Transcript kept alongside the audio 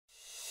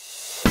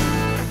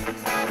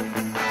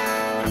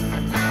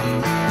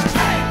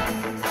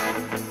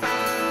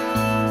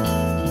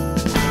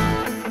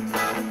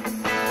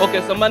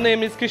Okay, so my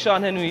name is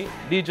Keshan Henry,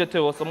 DJ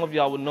Tero. Some of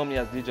y'all would know me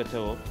as DJ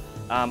Tero.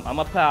 I'm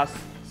a past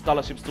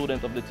scholarship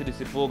student of the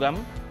TDC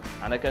program,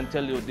 and I can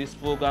tell you this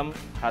program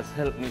has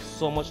helped me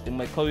so much in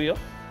my career.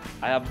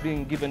 I have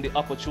been given the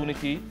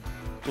opportunity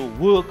to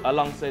work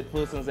alongside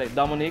persons like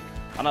Dominic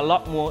and a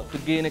lot more to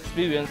gain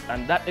experience,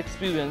 and that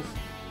experience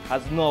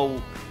has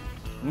now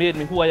made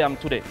me who I am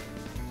today.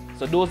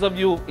 So those of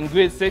you in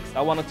grade 6, I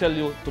want to tell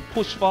you to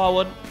push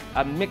forward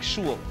and make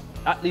sure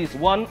at least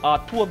 1 or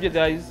 2 of you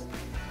guys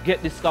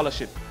get this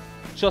scholarship.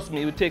 Trust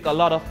me, it will take a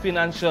lot of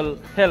financial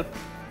help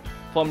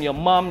from your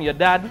mom, your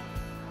dad,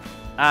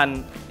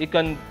 and it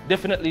can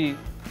definitely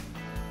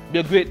be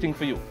a great thing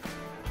for you.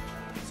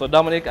 So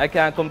Dominic, I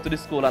can't come to the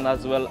school and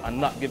as well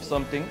and not give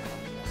something.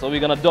 So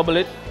we're gonna double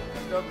it.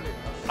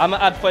 I'm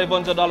gonna add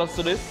 $500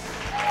 to this.